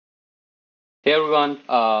Hey everyone,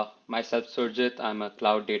 myself Surjit. I'm a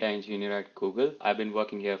cloud data engineer at Google. I've been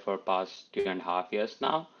working here for past 2.5 years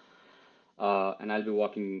now, and I'll be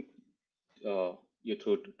walking you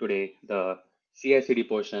through today the CI/CD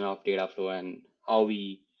portion of Dataflow and how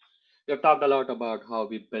we have talked a lot about how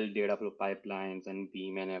we build Dataflow pipelines and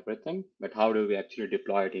Beam and everything, but how do we actually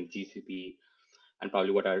deploy it in GCP and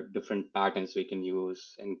probably what are different patterns we can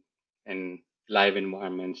use in live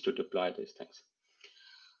environments to deploy these things.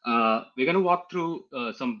 We're going to walk through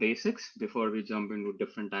some basics before we jump into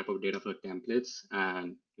different type of data flow templates,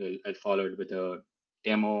 and I'll follow it with a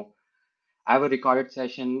demo. I have a recorded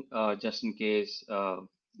session just in case the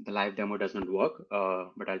live demo doesn't work,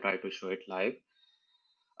 but I'll try to show it live.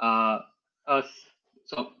 Uh, uh,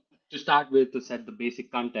 so to start with, to set the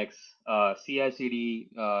basic context, CI/CD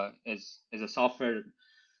is a software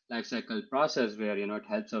lifecycle process where it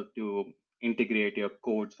helps out to integrate your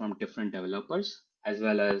codes from different developers, as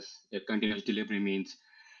well as a continuous delivery means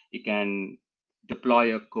you can deploy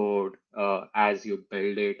your code as you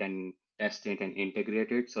build it and test it and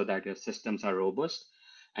integrate it so that your systems are robust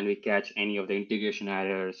and we catch any of the integration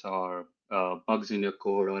errors or bugs in your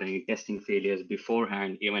code or any testing failures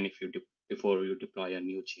beforehand, even if before you deploy a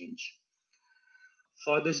new change.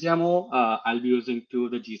 For this demo, I'll be using two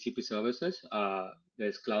of the GCP services.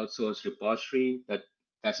 There's Cloud Source Repository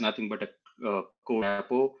that's nothing but a code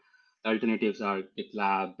repo. Alternatives are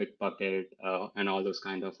GitLab, Bitbucket, and all those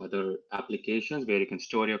kind of other applications where you can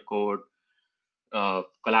store your code,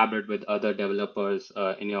 collaborate with other developers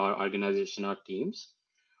in your organization or teams.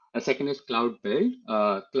 A second is Cloud Build.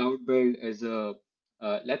 Cloud Build is a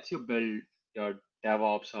lets you build your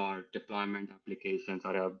DevOps or deployment applications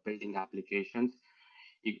or your building applications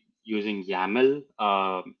using YAML.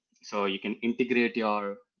 So you can integrate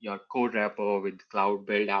your code repo with Cloud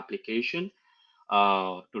Build application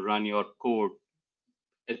to run your code.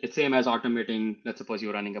 It's same as automating. Let's suppose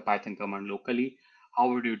you're running a Python command locally. How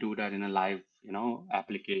would you do that in a live,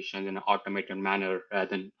 application in an automated manner rather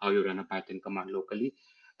than how you run a Python command locally?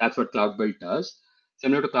 That's what Cloud Build does.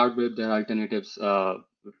 Similar to Cloud Build, there are alternatives.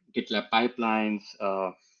 GitLab pipelines.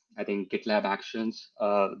 I think GitLab Actions.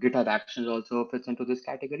 GitHub Actions also fits into this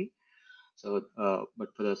category. So,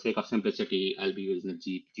 but for the sake of simplicity, I'll be using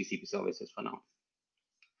the GCP services for now.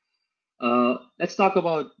 Let's talk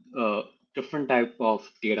about different type of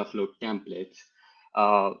data flow templates.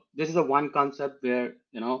 This is a one concept where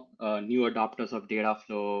new adopters of data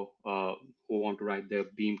flow who want to write their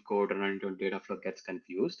Beam code and run into data flow gets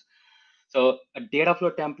confused. So a data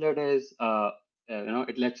flow template is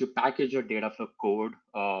it lets you package your data flow code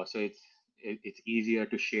so it's easier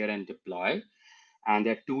to share and deploy. And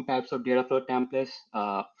there are two types of data flow templates,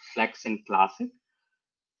 Flex and Classic.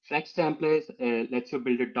 Flex templates lets you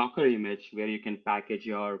build a Docker image where you can package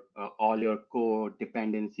your all your code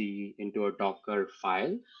dependency into a Docker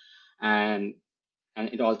file, and and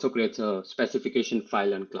it also creates a specification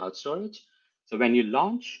file on cloud storage. So when you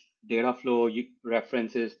launch Dataflow, you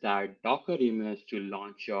references that Docker image to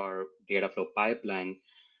launch your Dataflow pipeline.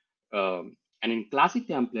 And in classic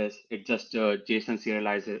templates, it's just a JSON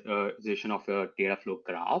serialization of your Dataflow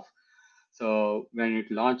graph. So when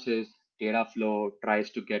it launches, Dataflow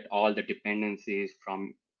tries to get all the dependencies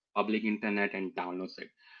from public internet and downloads it.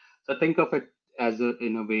 So think of it as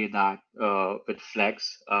in a way that with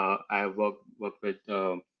Flex, I work with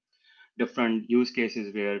different use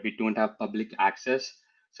cases where we don't have public access.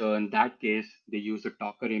 So in that case, they use the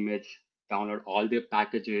Docker image, download all their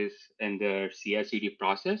packages in their CI/CD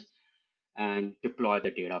process, and deploy the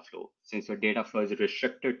data flow. Since your data flow is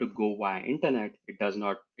restricted to go via internet, it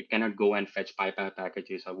cannot go and fetch PyPy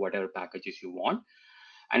packages or whatever packages you want.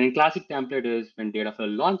 And in classic template is when data flow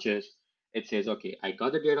launches, it says, okay, I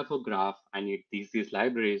got the data flow graph. I need these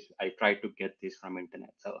libraries. I try to get these from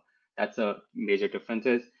internet. So that's a major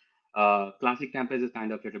differences. Classic templates is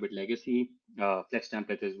kind of a little bit legacy. Flex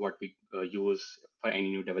template is what we use for any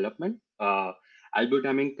new development. I'll be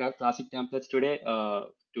timing classic templates today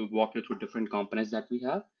to walk you through different components that we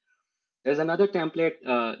have. There's another template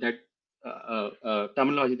that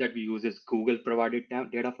terminology that we use is Google provided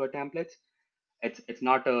data flow templates. It's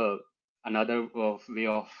not another way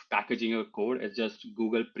of packaging your code. It's just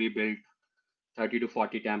Google pre-built 30 to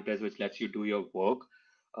 40 templates, which lets you do your work.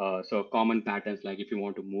 So common patterns, like if you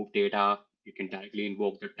want to move data, you can directly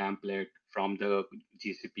invoke the template from the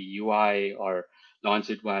GCP UI or launch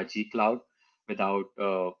it via gcloud without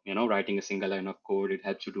writing a single line of code. It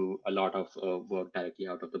helps you do a lot of work directly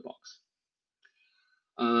out of the box.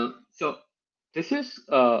 So this is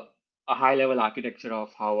a high-level architecture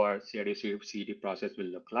of how our CI/CD process will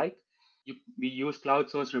look like. We use cloud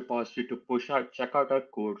source repository to check out our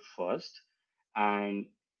code first, and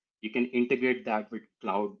You can integrate that with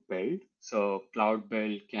Cloud Build. So Cloud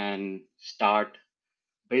Build can start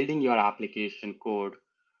building your application code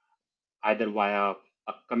either via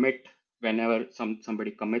a commit whenever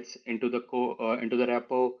somebody commits into the into the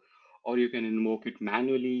repo, or you can invoke it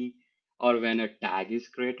manually, or when a tag is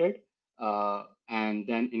created. And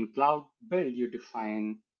then in Cloud Build, you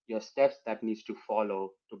define your steps that needs to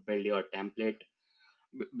follow to build your template,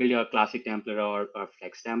 build your classic template or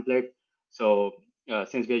flex template. So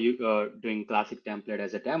since we're doing classic template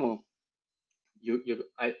as a demo,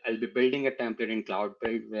 I'll be building a template in Cloud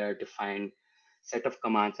Build where I define set of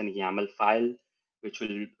commands and YAML file, which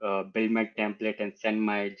will build my template and send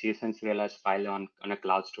my JSON serialized file on a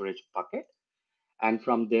cloud storage bucket. And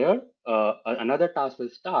from there, another task will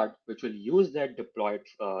start, which will use that deployed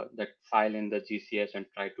that file in the GCS and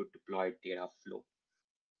try to deploy Dataflow.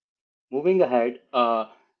 Moving ahead,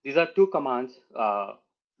 these are two commands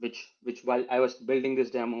which while I was building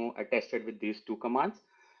this demo, I tested with these two commands,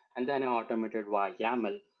 and then I automated via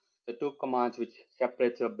YAML. The two commands which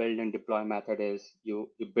separates your build and deploy method is you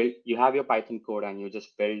have your Python code and you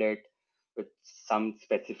just build it with some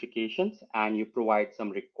specifications and you provide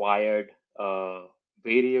some required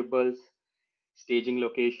variables, staging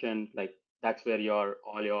location, like that's where your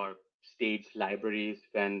all your stage libraries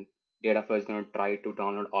when Dataflow is going to try to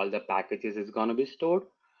download all the packages is going to be stored.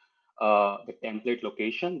 The template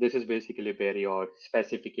location, this is basically where your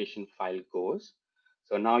specification file goes.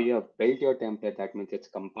 So now you have built your template. That means it's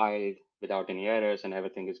compiled without any errors and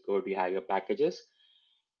everything is good. You have your packages.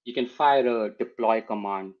 You can fire a deploy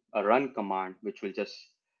command, a run command, which will just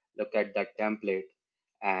look at that template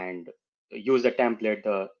and use the template,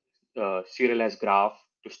 the serialized graph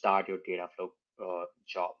to start your Dataflow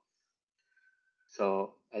job.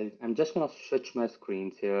 So I'm just going to switch my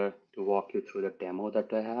screens here to walk you through the demo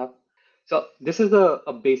that I have. So this is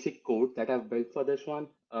a basic code that I've built for this one,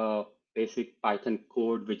 basic Python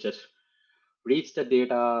code which just reads the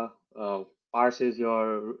data, parses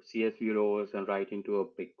your CSV rows and write into a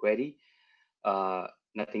big query.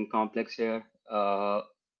 Nothing complex here.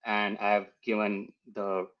 And I've given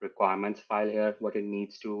the requirements file here, what it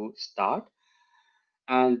needs to start.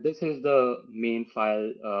 And this is the main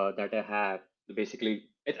file that I have. Basically,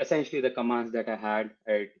 it's essentially the commands that I had.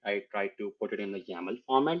 I tried to put it in the YAML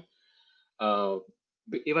format. Uh,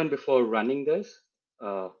 Even before running this,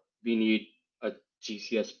 we need a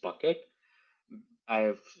GCS bucket.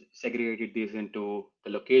 I've segregated these into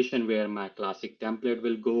the location where my classic template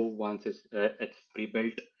will go once it's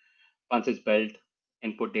pre-built. Once it's built,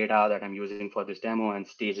 input data that I'm using for this demo and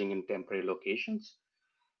staging in temporary locations.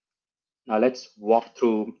 Now let's walk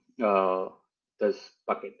through this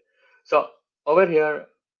bucket. So over here,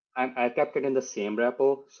 I kept it in the same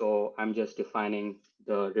repo. So I'm just defining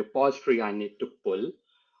the repository I need to pull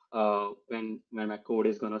when my code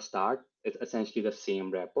is going to start. It's essentially the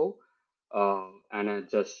same repo. And I'm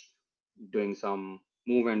just doing some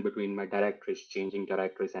movement between my directories, changing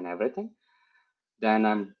directories and everything. Then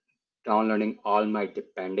I'm downloading all my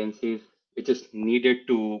dependencies, which is needed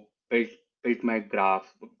to build my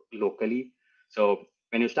graph locally. So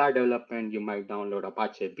when you start development, you might download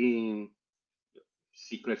Apache Beam,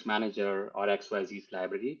 Secrets Manager, or XYZ's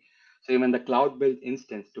library. So even the Cloud Build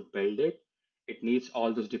instance to build it, it needs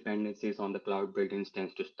all those dependencies on the Cloud Build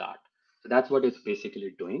instance to start. So that's what it's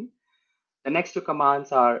basically doing. The next two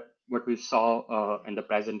commands are what we saw in the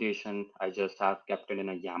presentation. I just have kept it in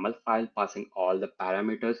a YAML file, passing all the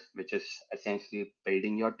parameters, which is essentially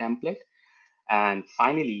building your template. And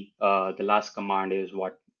finally, the last command is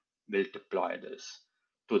what will deploy this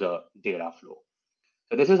to the data flow.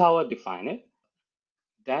 So this is how I define it.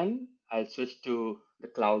 Then I'll switch to the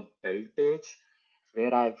cloud build page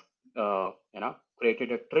where I've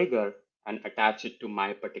created a trigger and attach it to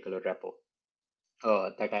my particular repo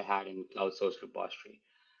that I had in cloud source repository.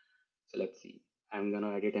 So let's see. I'm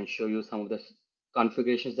gonna edit and show you some of the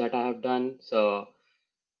configurations that I have done. So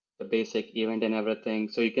the basic event and everything.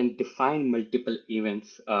 So you can define multiple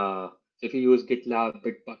events. So if you use GitLab,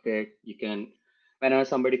 Bitbucket, you can, whenever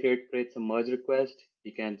somebody creates a merge request,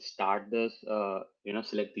 you can start this,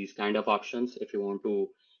 select these kind of options. If you want to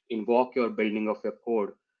invoke your building of your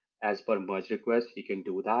code as per merge request, you can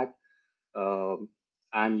do that. Um,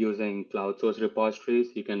 I'm using cloud source repositories.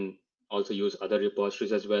 You can also use other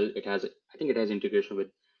repositories as well. I think it has integration with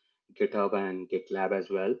GitHub and GitLab as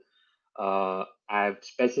well. I've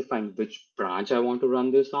specified which branch I want to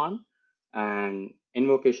run this on, and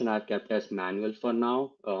invocation I've kept as manual for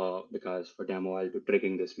now because for demo I'll be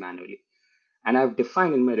triggering this manually. And I've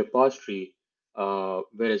defined in my repository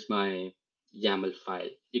where is my YAML file.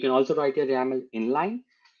 You can also write your YAML inline,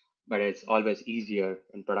 but it's always easier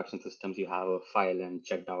in production systems. You have a file and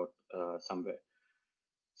checked out somewhere.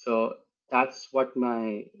 So that's what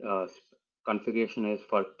my configuration is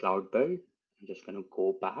for Cloud Build. I'm just going to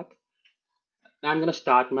go back. Now I'm going to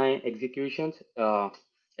start my executions.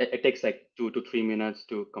 It takes like 2 to 3 minutes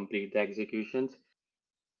to complete the executions.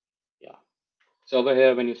 Yeah. So over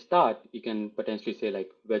here, when you start, you can potentially say like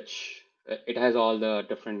which, it has all the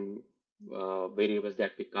different variables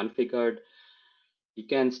that we configured. You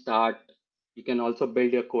can start, you can also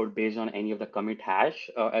build your code based on any of the commit hash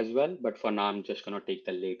as well. But for now, I'm just going to take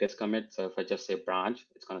the latest commit. So if I just say branch,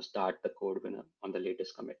 it's going to start the code on the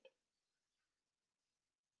latest commit.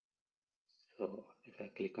 So if I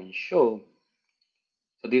click on show,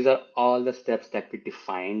 so these are all the steps that we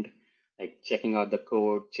defined, like checking out the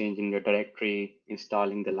code, changing the directory,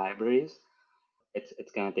 installing the libraries.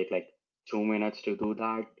 It's gonna take like 2 minutes to do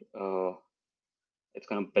that. It's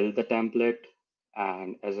gonna build the template,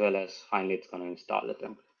 and as well as finally it's gonna install the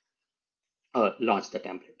template, launch the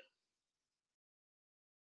template.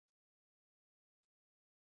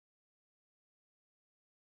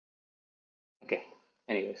 Okay.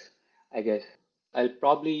 Anyways, I guess I'll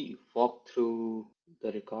probably walk through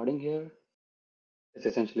the recording here. It's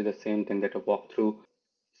essentially the same thing that I walked through.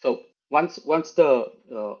 So once the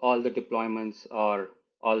all the deployments or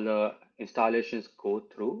all the installations go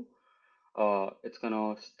through, it's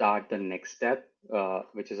gonna start the next step,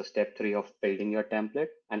 which is a step 3 of building your template,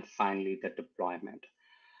 and finally the deployment.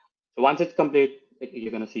 So once it's complete,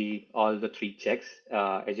 you're gonna see all the 3 checks.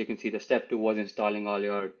 As you can see, the step 2 was installing all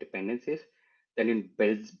your dependencies. Then it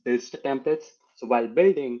builds the templates. So while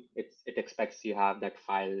building, it expects you have that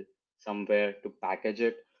file somewhere to package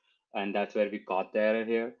it, and that's where we got the error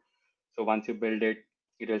here. So once you build it,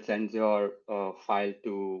 it will send your file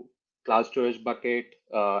to cloud storage bucket,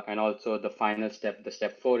 and also the final step, the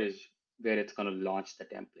step 4 is where it's going to launch the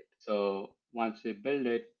template. So once we build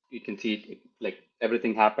it, you can see like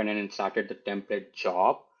everything happened and it started the template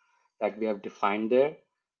job that we have defined there.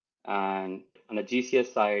 And on the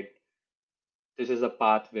GCS side, this is a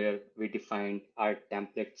path where we defined our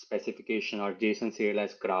template specification or JSON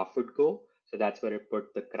serialized graph would go. So that's where I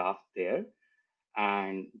put the graph there.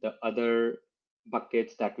 And the other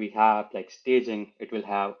buckets that we have, like staging, it will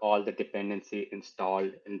have all the dependency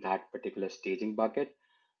installed in that particular staging bucket,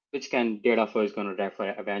 which can Dataflow is going to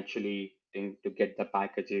refer eventually to get the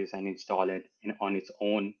packages and install it on its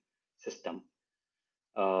own system.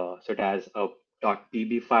 So it has a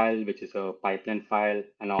 .pb file, which is a pipeline file,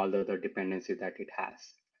 and all the other dependency that it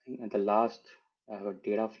has. And the last, I have a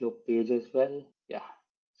Dataflow page as well. Yeah.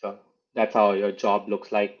 So that's how your job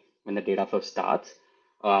looks like when the data flow starts.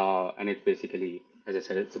 And it's basically, as I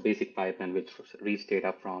said, it's a basic pipeline which reads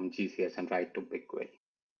data from GCS and write to BigQuery.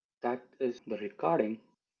 That is the recording.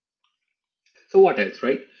 So what else,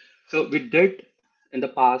 right? So we did in the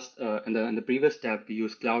past, in the previous step, we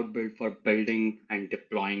used Cloud Build for building and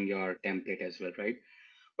deploying your template as well, right?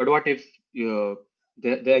 But what if you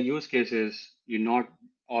there are use cases you not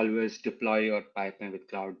always deploy your pipeline with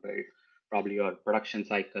Cloud Build? Probably your production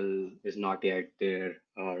cycle is not yet there,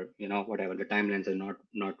 or whatever the timelines are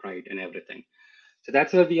not right and everything. So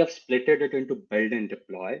that's where we have splitted it into build and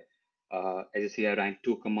deploy. As you see, I ran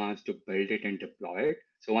 2 commands to build it and deploy it.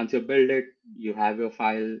 So once you build it, you have your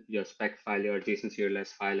file, your spec file, your JSON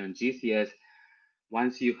serialized file on GCS.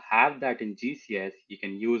 Once you have that in GCS, you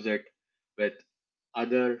can use it with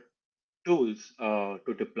other tools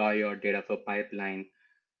to deploy your data for pipeline.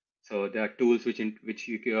 So there are tools which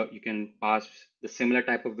you can pass the similar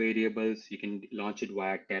type of variables. You can launch it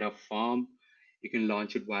via Terraform. You can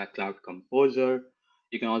launch it via Cloud Composer.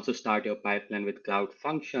 You can also start your pipeline with Cloud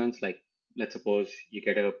Functions. Like let's suppose you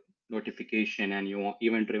get a notification and you want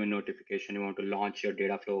event-driven notification. You want to launch your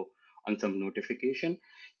data flow on some notification.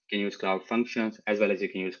 You can use Cloud Functions as well as you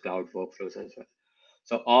can use Cloud Workflows as well.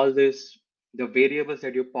 So all this, the variables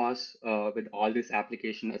that you pass with all this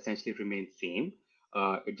application essentially remain same.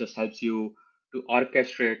 It just helps you to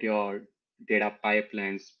orchestrate your data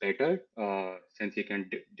pipelines better, since you can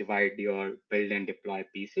divide your build and deploy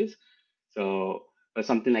pieces. So for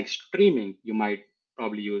something like streaming, you might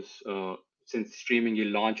probably use, since streaming you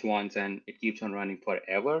launch once and it keeps on running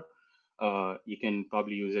forever. You can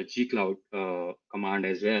probably use a gcloud command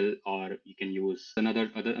as well, or you can use another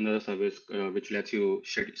service which lets you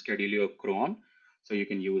schedule your cron. So you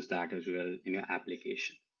can use that as well in your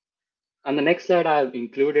application. On the next slide, I've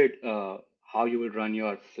included how you will run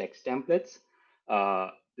your Flex templates.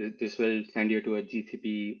 This will send you to a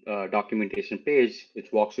GCP documentation page,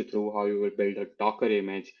 which walks you through how you will build a Docker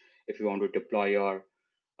image if you want to deploy your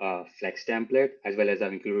Flex template, as well as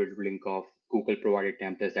I've included a link of Google provided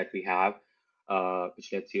templates that we have.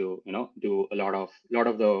 which lets you, do a lot of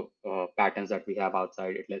the patterns that we have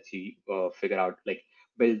outside. It lets you figure out, like,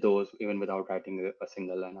 build those even without writing a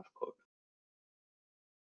single line of code.